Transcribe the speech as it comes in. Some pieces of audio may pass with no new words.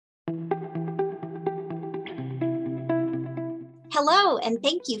Hello, and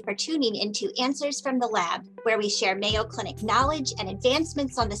thank you for tuning into Answers from the Lab, where we share Mayo Clinic knowledge and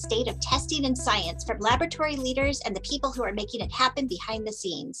advancements on the state of testing and science from laboratory leaders and the people who are making it happen behind the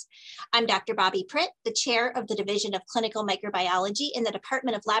scenes. I'm Dr. Bobby Pritt, the chair of the Division of Clinical Microbiology in the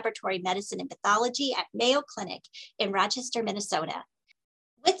Department of Laboratory Medicine and Pathology at Mayo Clinic in Rochester, Minnesota.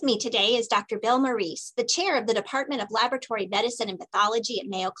 With me today is Dr. Bill Morice, the chair of the Department of Laboratory Medicine and Pathology at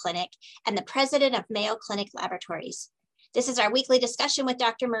Mayo Clinic and the president of Mayo Clinic Laboratories. This is our weekly discussion with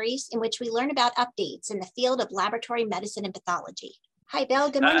Dr. Morice, in which we learn about updates in the field of laboratory medicine and pathology. Hi, Bill.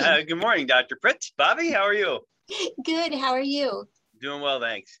 Good morning. Good morning, Dr. Pritt. Bobby, how are you? Good. How are you? Doing well,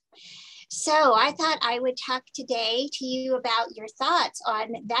 thanks. So I thought I would talk today to you about your thoughts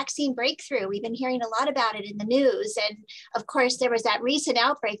on vaccine breakthrough. We've been hearing a lot about it in the news. And of course, there was that recent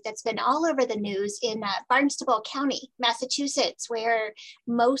outbreak that's been all over the news in Barnstable County, Massachusetts, where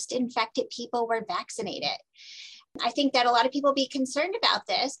most infected people were vaccinated. I think that a lot of people be concerned about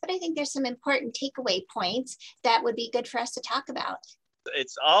this, but I think there's some important takeaway points that would be good for us to talk about.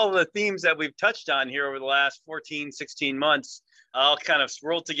 It's all the themes that we've touched on here over the last 14, 16 months, all kind of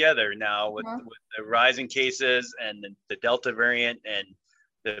swirled together now with the rising cases and the Delta variant and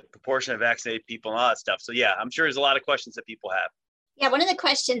the proportion of vaccinated people and all that stuff. So yeah, I'm sure there's a lot of questions that people have. Yeah, one of the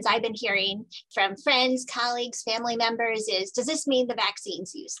questions I've been hearing from friends, colleagues, family members is, does this mean the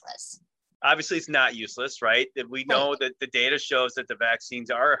vaccine's useless? Obviously, it's not useless, right? We know that the data shows that the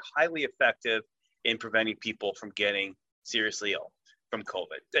vaccines are highly effective in preventing people from getting seriously ill from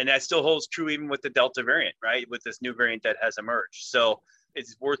COVID. And that still holds true even with the Delta variant, right? With this new variant that has emerged. So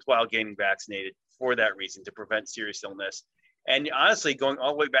it's worthwhile getting vaccinated for that reason, to prevent serious illness. And honestly, going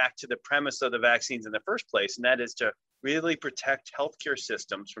all the way back to the premise of the vaccines in the first place, and that is to really protect healthcare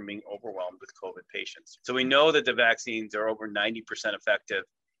systems from being overwhelmed with COVID patients. So we know that the vaccines are over 90% effective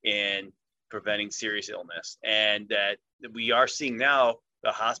in preventing serious illness, and that we are seeing now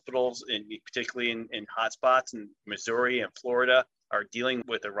the hospitals, particularly in hotspots in Missouri and Florida, are dealing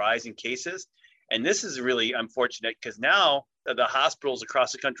with a rise in cases. And this is really unfortunate because now the hospitals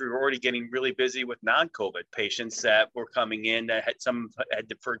across the country are already getting really busy with non-COVID patients that were coming in that had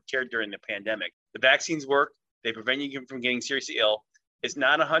deferred care during the pandemic. The vaccines work. They prevent you from getting seriously ill. It's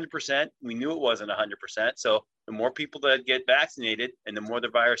not 100%. We knew it wasn't 100%. So the more people that get vaccinated and the more the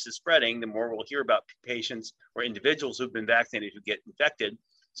virus is spreading, the more we'll hear about patients or individuals who've been vaccinated who get infected,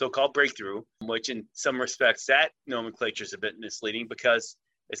 so-called breakthrough, which in some respects, that nomenclature is a bit misleading because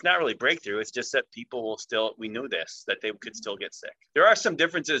it's not really breakthrough. It's just that people will still, we knew this, that they could still get sick. There are some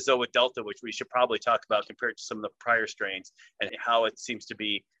differences though with Delta, which we should probably talk about compared to some of the prior strains and how it seems to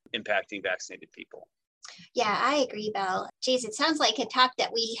be impacting vaccinated people. Yeah, I agree, Bill. Geez, it sounds like a talk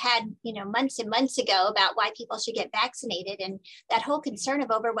that we had, months and months ago about why people should get vaccinated and that whole concern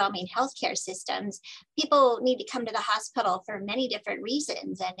of overwhelming healthcare systems. People need to come to the hospital for many different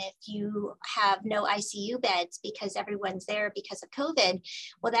reasons. And if you have no ICU beds because everyone's there because of COVID,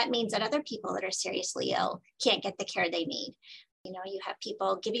 well, that means that other people that are seriously ill can't get the care they need. You have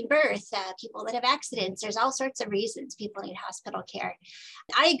people giving birth, people that have accidents. There's all sorts of reasons people need hospital care.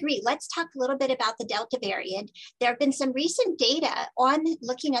 I agree. Let's talk a little bit about the Delta variant. There have been some recent data on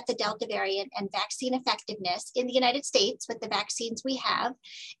looking at the Delta variant and vaccine effectiveness in the United States with the vaccines we have.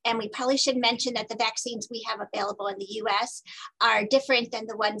 And we probably should mention that the vaccines we have available in the US are different than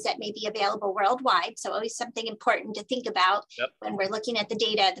the ones that may be available worldwide. So always something important to think about when we're looking at the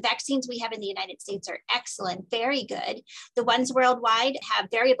data. The vaccines we have in the United States are excellent, very good. The ones worldwide have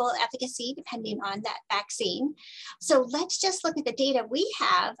variable efficacy depending on that vaccine. So let's just look at the data we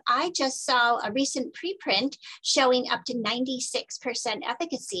have. I just saw a recent preprint showing up to 96%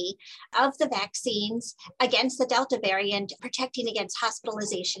 efficacy of the vaccines against the Delta variant, protecting against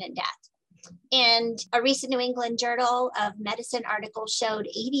hospitalization and death. And a recent New England Journal of Medicine article showed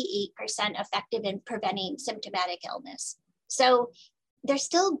 88% effective in preventing symptomatic illness. So they're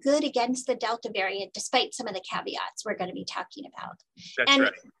still good against the Delta variant, despite some of the caveats we're going to be talking about. That's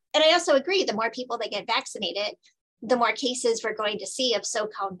right. And I also agree, the more people that get vaccinated, the more cases we're going to see of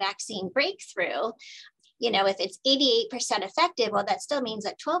so-called vaccine breakthrough. If it's 88% effective, well, that still means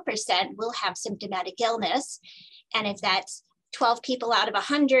that 12% will have symptomatic illness. And if that's 12 people out of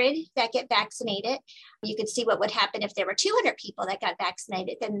 100 that get vaccinated, you could see what would happen if there were 200 people that got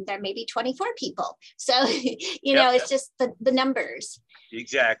vaccinated, then there may be 24 people. So, it's just the numbers.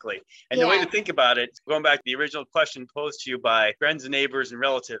 Exactly. And the way to think about it, going back to the original question posed to you by friends and neighbors and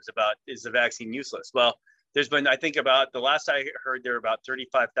relatives about, is the vaccine useless? Well, there's been, I think about, the last I heard, there were about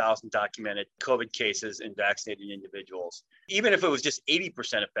 35,000 documented COVID cases in vaccinated individuals. Even if it was just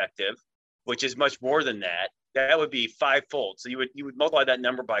 80% effective, which is much more than that, that would be fivefold. So you would multiply that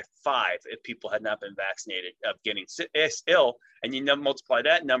number by 5 if people had not been vaccinated of getting ill, and you multiply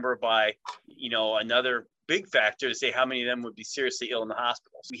that number by another big factor to say how many of them would be seriously ill in the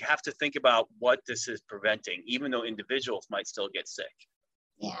hospitals. We have to think about what this is preventing, even though individuals might still get sick.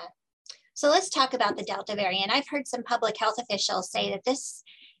 Yeah. So let's talk about the Delta variant. I've heard some public health officials say that this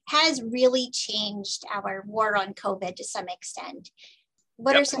has really changed our war on COVID to some extent.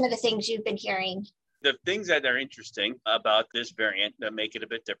 What are some of the things you've been hearing? The things that are interesting about this variant that make it a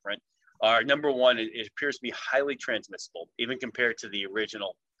bit different are, number one, it appears to be highly transmissible, even compared to the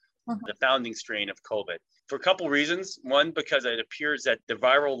original, the founding strain of COVID, for a couple of reasons. One, because it appears that the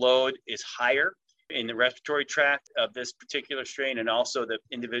viral load is higher in the respiratory tract of this particular strain, and also that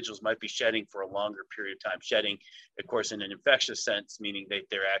individuals might be shedding for a longer period of time. Shedding, of course, in an infectious sense, meaning that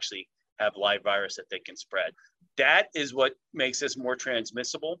they actually have live virus that they can spread. That is what makes this more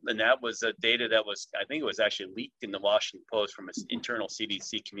transmissible. And that was the data that was, I think it was actually leaked in the Washington Post from its internal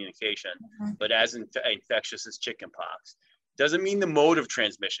CDC communication, but as infectious as chickenpox. Doesn't mean the mode of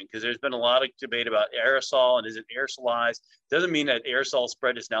transmission, because there's been a lot of debate about aerosol and is it aerosolized. Doesn't mean that aerosol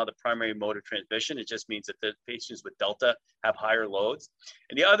spread is now the primary mode of transmission. It just means that the patients with Delta have higher loads.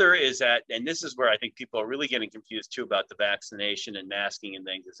 And the other is that, and this is where I think people are really getting confused too about the vaccination and masking and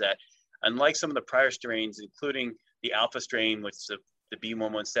things, is that unlike some of the prior strains, including the Alpha strain, which is the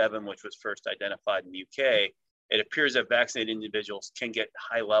B117, which was first identified in the UK, it appears that vaccinated individuals can get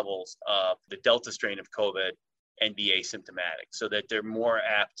high levels of the Delta strain of COVID and be asymptomatic, so that they're more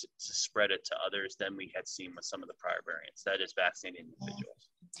apt to spread it to others than we had seen with some of the prior variants, that is vaccinated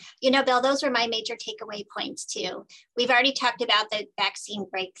individuals. Bill, those were my major takeaway points too. We've already talked about the vaccine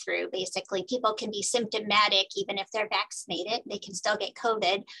breakthrough. Basically, people can be symptomatic even if they're vaccinated. They can still get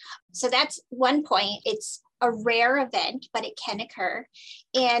COVID. So that's one point. It's a rare event, but it can occur.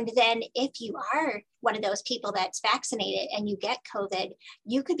 And then if you are one of those people that's vaccinated and you get COVID,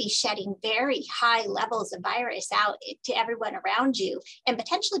 you could be shedding very high levels of virus out to everyone around you and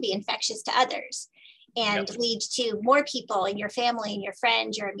potentially be infectious to others, and lead to more people in your family and your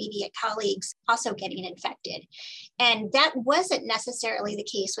friends, your immediate colleagues also getting infected. And that wasn't necessarily the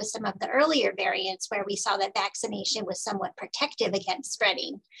case with some of the earlier variants where we saw that vaccination was somewhat protective against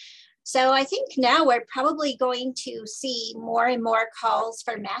spreading. So I think now we're probably going to see more and more calls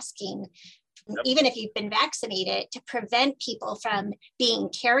for masking, even if you've been vaccinated, to prevent people from being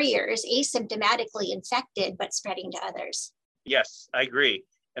carriers, asymptomatically infected, but spreading to others. Yes, I agree.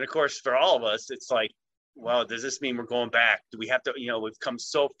 And of course, for all of us, it's like, well, does this mean we're going back? Do we have to, we've come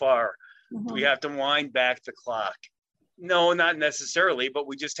so far. Do we have to wind back the clock? No, not necessarily, but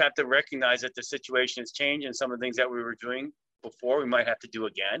we just have to recognize that the situation has changed, and some of the things that we were doing before, we might have to do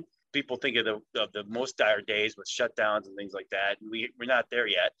again. People think of the most dire days with shutdowns and things like that. We're not there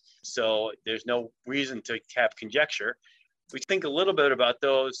yet. So there's no reason to have conjecture. We think a little bit about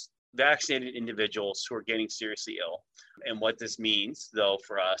those vaccinated individuals who are getting seriously ill and what this means, though,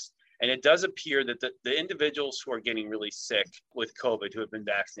 for us. And it does appear that the individuals who are getting really sick with COVID, who have been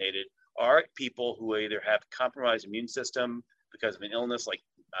vaccinated, are people who either have compromised immune system because of an illness like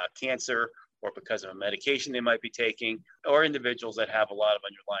cancer, or because of a medication they might be taking, or individuals that have a lot of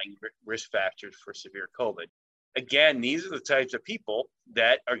underlying risk factors for severe COVID. Again, these are the types of people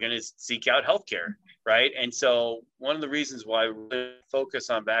that are going to seek out healthcare, right? And so one of the reasons why we really focus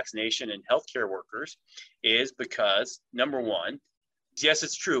on vaccination and healthcare workers is because, number one, yes,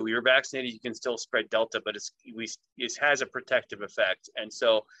 it's true. You're vaccinated, you can still spread Delta, but it has a protective effect. And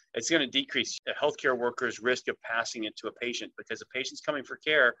so it's going to decrease the healthcare workers' risk of passing it to a patient, because the patients coming for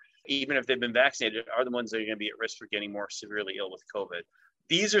care, even if they've been vaccinated, are the ones that are going to be at risk for getting more severely ill with COVID.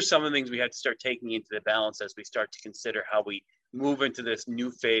 These are some of the things we have to start taking into the balance as we start to consider how we move into this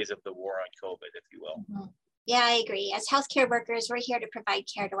new phase of the war on COVID, if you will. Yeah, I agree. As healthcare workers, we're here to provide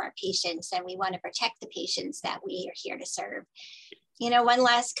care to our patients, and we want to protect the patients that we are here to serve. One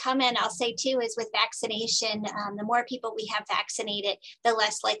last comment I'll say too is with vaccination, the more people we have vaccinated, the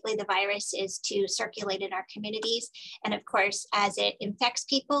less likely the virus is to circulate in our communities. And of course, as it infects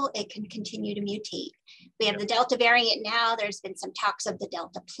people, it can continue to mutate. We have the Delta variant now. There's been some talks of the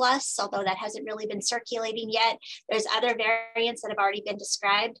Delta Plus, although that hasn't really been circulating yet. There's other variants that have already been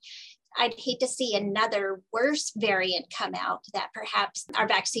described. I'd hate to see another worse variant come out that perhaps our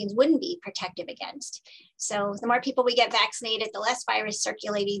vaccines wouldn't be protective against. So the more people we get vaccinated, the less virus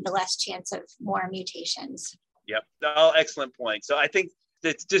circulating, the less chance of more mutations. Yep. Oh, excellent point. So I think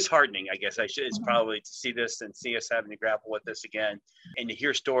it's disheartening, I guess is probably to see this and see us having to grapple with this again, and to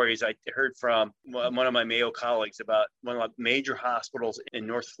hear stories. I heard from one of my Mayo colleagues about one of the major hospitals in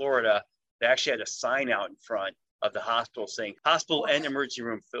North Florida. They actually had a sign out in front of the hospital saying hospital and emergency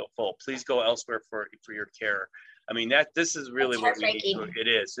room full. Please go elsewhere for your care. I mean, this is really what we need to, it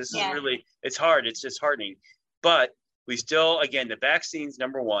is. This is really, it's hard. It's disheartening. But we still, again, the vaccines,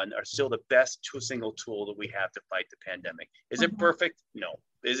 number one, are still the best single tool that we have to fight the pandemic. Is it perfect? No.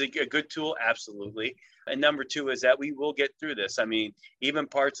 Is it a good tool? Absolutely. And number two is that we will get through this. I mean, even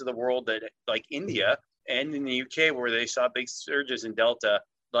parts of the world that, like India and in the UK, where they saw big surges in Delta,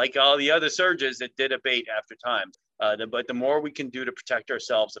 like all the other surges, it did abate after time. But the more we can do to protect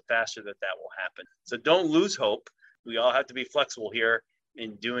ourselves, the faster that will happen. So don't lose hope. We all have to be flexible here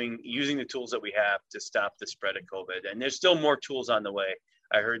in using the tools that we have to stop the spread of COVID. And there's still more tools on the way.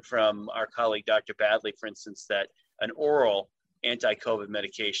 I heard from our colleague, Dr. Badley, for instance, that an oral anti-COVID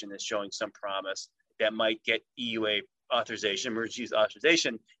medication is showing some promise that might get EUA authorization, emergency use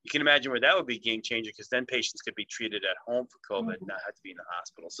authorization. You can imagine where that would be a game changer, because then patients could be treated at home for COVID, not have to be in the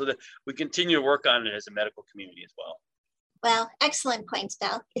hospital. So that we continue to work on it as a medical community as well. Well, excellent points,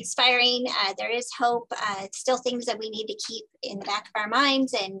 Bill. Inspiring. There is hope. Still things that we need to keep in the back of our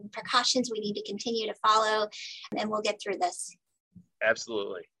minds and precautions we need to continue to follow, and we'll get through this.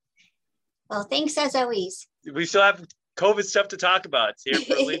 Absolutely. Well, thanks as always. We still have COVID stuff to talk about. It's here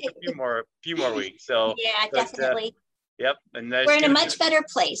for at least a few more weeks. So yeah, definitely. Yep. And we're in a much better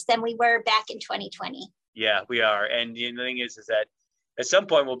place than we were back in 2020. Yeah, we are. And the thing is that at some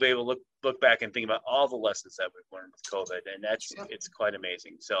point we'll be able to look back and think about all the lessons that we've learned with COVID, and it's quite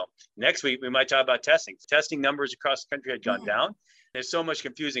amazing. So next week we might talk about testing. Testing numbers across the country had gone down. There's so much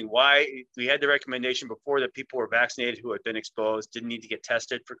confusing why we had the recommendation before that people were vaccinated who had been exposed, didn't need to get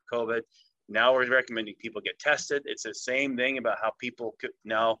tested for COVID. Now we're recommending people get tested. It's the same thing about how people could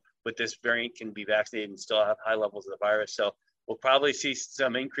now with this variant can be vaccinated and still have high levels of the virus. So we'll probably see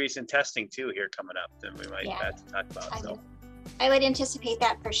some increase in testing too here coming up that we might have to talk about. I would anticipate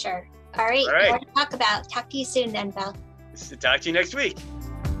that for sure. All right. More to talk about. Talk to you soon then, Bill. Talk to you next week.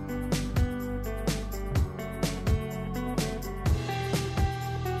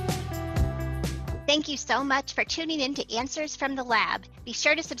 Thank you so much for tuning in to Answers from the Lab. Be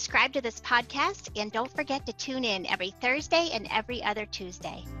sure to subscribe to this podcast, and don't forget to tune in every Thursday and every other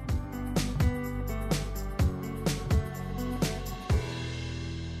Tuesday.